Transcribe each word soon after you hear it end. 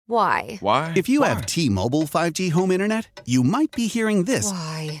Why? Why? If you have T-Mobile 5G home internet, you might be hearing this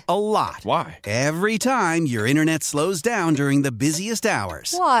Why? a lot. Why? Every time your internet slows down during the busiest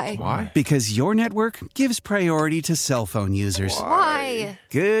hours. Why? Why? Because your network gives priority to cell phone users. Why?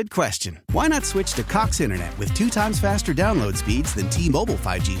 Good question. Why not switch to Cox Internet with 2 times faster download speeds than T-Mobile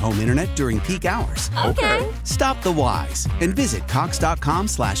 5G home internet during peak hours? Okay. Stop the whys and visit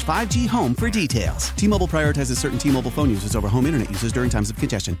cox.com/5G home for details. T-Mobile prioritizes certain T-Mobile phone users over home internet users during times of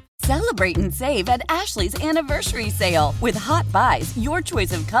congestion. Celebrate and save at Ashley's Anniversary Sale. With Hot Buys, your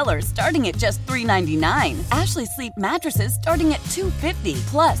choice of colors starting at just $3.99. Ashley Sleep mattresses starting at $2.50.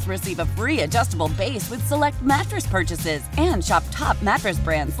 Plus, receive a free adjustable base with select mattress purchases. And shop top mattress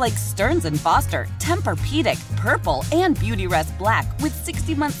brands like Stearns & Foster, Tempur-Pedic, Purple, and Beautyrest Black with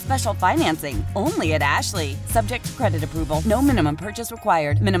 60-month special financing. Only at Ashley. Subject to credit approval. No minimum purchase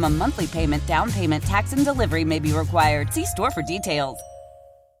required. Minimum monthly payment, down payment, tax, and delivery may be required. See store for details.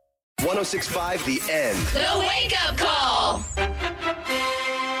 106.5 The End. The Wake Up Call.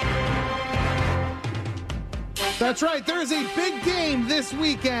 That's right. There is a big game this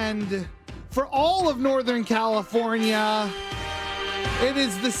weekend for all of Northern California. It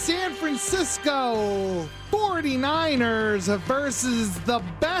is the San Francisco 49ers versus the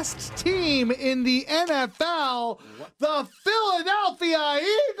best team in the NFL, the Philadelphia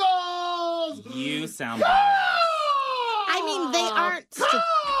Eagles. You sound biased. I mean, they aren't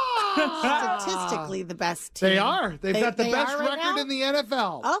statistically the best team. They are. They've got the best right record now? in the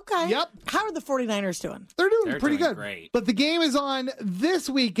NFL. Okay. Yep. How are the 49ers doing? They're doing pretty doing good. great. But the game is on this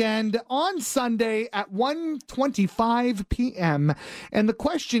weekend on Sunday at 1:25 p.m. And the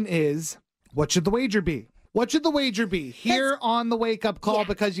question is, what should the wager be? What should the wager be here on the Wake Up Call? Yeah.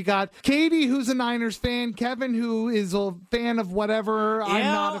 Because you got Katie, who's a Niners fan, Kevin, who is a fan of whatever I'm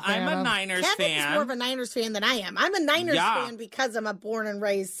not a fan I'm a of. Niners Kevin's fan. more of a Niners fan than I am. I'm a Niners Yeah. fan because I'm a born and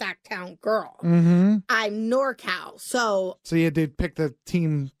raised Sacktown girl. Mm-hmm. I'm NorCal, so So you did pick the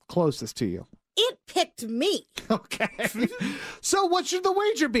team closest to you. it picked me. Okay. So what should the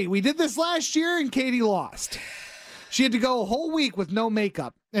wager be? We did this last year and Katie lost. She had to go a whole week with no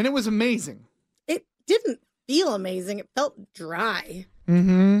makeup, and it was amazing. It didn't feel amazing. It felt dry.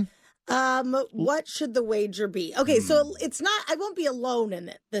 Mm-hmm. What should the wager be? Okay, so it's not. I won't be alone in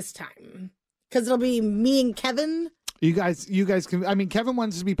it this time because it'll be me and Kevin. You guys can. I mean, Kevin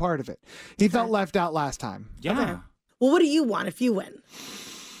wants to be part of it. He felt left out last time. Yeah. Okay. Well, what do you want if you win?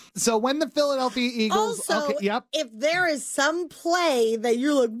 So when the Philadelphia Eagles, Also, okay, yep, if there is some play that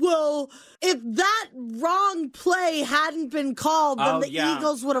you're like, well, if that wrong play hadn't been called, then the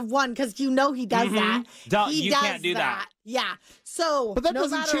Eagles would have won because you know he does that. He you does can't do that. Yeah. So, but that no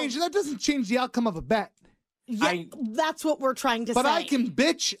doesn't matter- change. That doesn't change the outcome of a bet. Yeah, that's what we're trying to say. But I can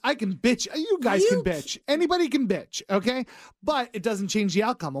bitch. You guys can bitch. Anybody can bitch. Okay, but it doesn't change the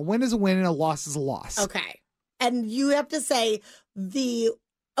outcome. A win is a win, and a loss is a loss. Okay, and you have to say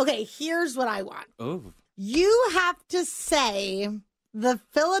Okay, here's what I want. Ooh. You have to say the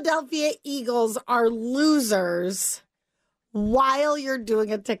Philadelphia Eagles are losers while you're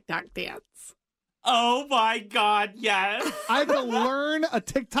doing a TikTok dance. Oh my God, yes. I have to learn a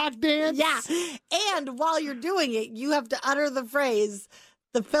TikTok dance? Yeah. And while you're doing it, you have to utter the phrase,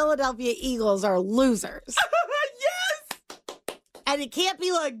 the Philadelphia Eagles are losers. Yes. And it can't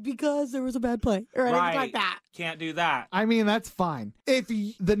be like, because there was a bad play or anything like that. Can't do that. I mean, that's fine. If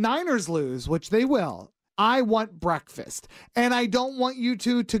the Niners lose, which they will, I want breakfast. And I don't want you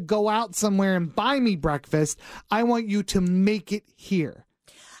to go out somewhere and buy me breakfast. I want you to make it here.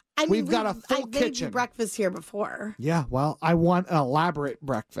 I mean, We've got a full I've made you kitchen. breakfast here before. Yeah, well, I want an elaborate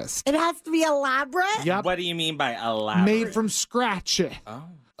breakfast. It has to be elaborate? Yep. What do you mean by elaborate? Made from scratch. Oh.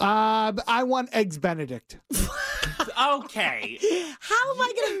 I want eggs Benedict. Okay. How am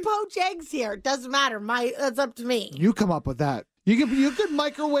I going to poach eggs here? It doesn't matter. That's up to me. You come up with that. You could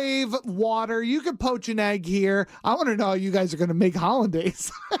microwave water. You could poach an egg here. I want to know how you guys are going to make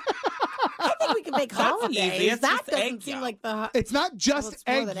hollandaise. I think we can make hollandaise. easy. It's That just doesn't egg seem yolk. like the... It's not just it's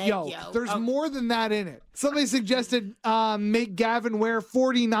more egg than egg yolk. yolk. There's more than that in it. Somebody suggested make Gavin wear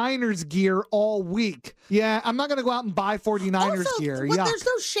 49ers gear all week. Yeah, I'm not going to go out and buy 49ers gear. Well, Yuck. there's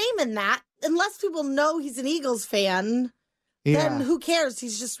no shame in that. Unless people know he's an Eagles fan, then who cares?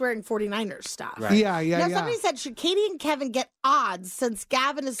 He's just wearing 49ers stuff. Right. Yeah, Now, yeah. somebody said, should Katie and Kevin get odds since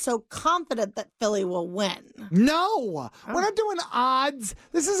Gavin is so confident that Philly will win? No, we're not doing odds.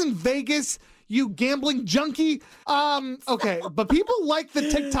 This isn't Vegas, you gambling junkie. Okay, but people like the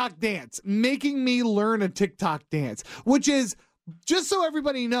TikTok dance, making me learn a TikTok dance, which is, just so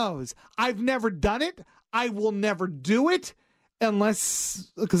everybody knows, I've never done it. I will never do it.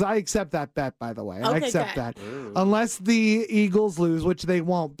 Unless, because I accept that bet, by the way. I Okay, accept good. that. Unless the Eagles lose, which they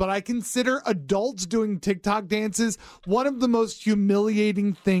won't. But I consider adults doing TikTok dances one of the most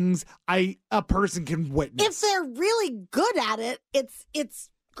humiliating things a person can witness. If they're really good at it, it's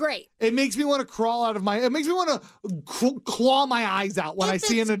great. It makes me want to crawl out of my, it makes me want to claw my eyes out when I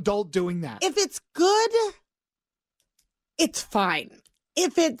see an adult doing that. If it's good, it's fine.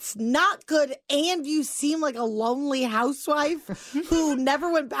 If it's not good and you seem like a lonely housewife who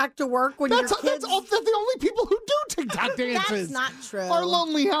never went back to work when your kids... That's the only people who do TikTok dances. That's not true. Are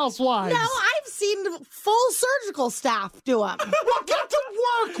lonely housewives. No, I've seen full surgical staff do them. Well, get to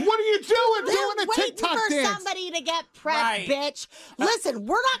work. What are you doing? They're doing a waiting TikTok for dance. somebody to get prepped, Right. bitch. Listen,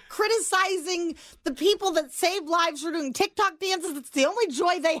 we're not criticizing the people that save lives for doing TikTok dances. It's the only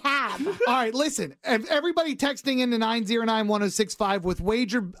joy they have. All right, listen. Everybody texting in to 909-1065 with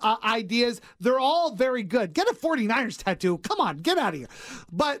wager ideas. They're all very good. Get a 49ers tattoo. Come on, get out of here.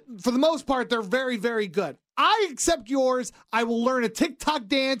 But for the most part, they're very, very good. I accept yours. I will learn a TikTok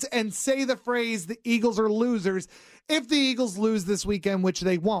dance and say the phrase, the Eagles are losers, if the Eagles lose this weekend, which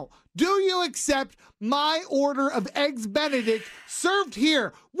they won't. Do you accept my order of Eggs Benedict served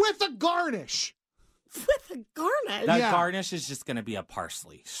here with a garnish? With a garnish? The Yeah. garnish is just going to be a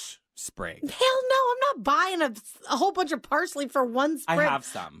parsley sprig. Hell no, I'm not buying a whole bunch of parsley for one I sprig. have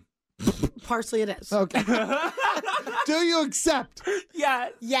some. Parsley it is. Okay. Do you accept?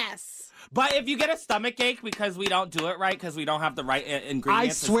 Yes. Yes. But if you get a stomach ache because we don't do it right, because we don't have the right I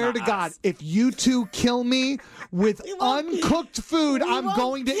ingredients, swear it's to not God, us. if you two kill me with uncooked food, I'm won't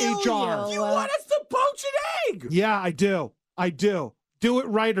going to kill HR. you. You want us to poach an egg? Yeah, I do. I do. Do it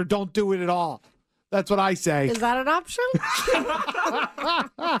right or don't do it at all. That's what I say. Is that an option?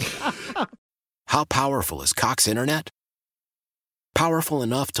 How powerful is Cox Internet? Powerful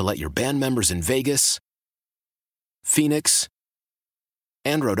enough to let your band members in Vegas, Phoenix,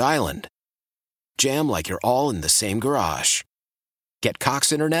 and Rhode Island jam like you're all in the same garage. Get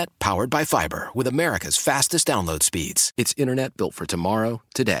Cox Internet powered by fiber with America's fastest download speeds. It's internet built for tomorrow,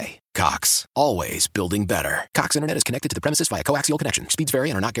 today. Cox, always building better. Cox Internet is connected to the premises via coaxial connection. Speeds vary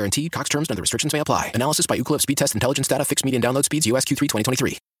and are not guaranteed. Cox terms and other restrictions may apply. Analysis by Ookla of Speed Test Intelligence Data. Fixed median download speeds. US Q3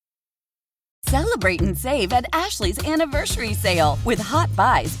 2023. Celebrate and save at Ashley's Anniversary Sale. With Hot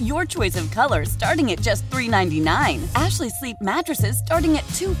Buys, your choice of colors starting at just $3.99. Ashley Sleep mattresses starting at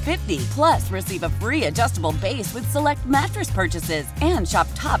 $2.50. Plus, receive a free adjustable base with select mattress purchases. And shop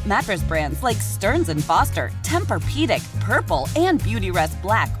top mattress brands like Stearns & Foster, Tempur-Pedic, Purple, and Beautyrest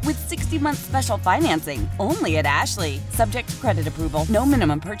Black with 60-month special financing. Only at Ashley. Subject to credit approval. No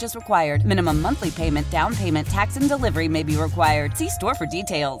minimum purchase required. Minimum monthly payment, down payment, tax, and delivery may be required. See store for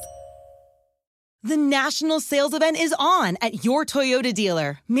details. The national sales event is on at your Toyota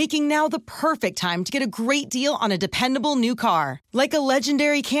dealer, making now the perfect time to get a great deal on a dependable new car. Like a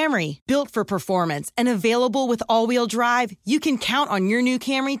legendary Camry, built for performance and available with all-wheel drive, you can count on your new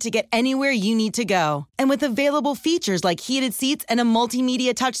Camry to get anywhere you need to go. And with available features like heated seats and a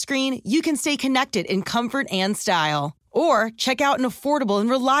multimedia touchscreen, you can stay connected in comfort and style. Or check out an affordable and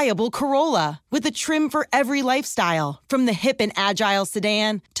reliable Corolla with a trim for every lifestyle. From the hip and agile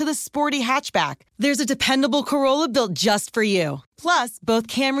sedan to the sporty hatchback, there's a dependable Corolla built just for you. Plus, both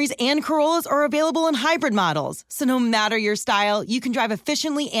Camrys and Corollas are available in hybrid models, so no matter your style, you can drive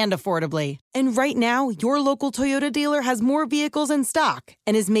efficiently and affordably. And right now, your local Toyota dealer has more vehicles in stock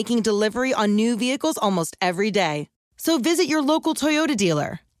and is making delivery on new vehicles almost every day. So visit your local Toyota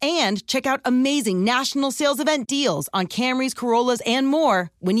dealer. And check out amazing national sales event deals on Camrys, Corollas, and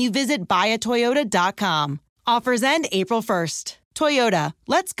more when you visit buyatoyota.com. Offers end April 1st. Toyota,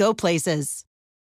 let's go places.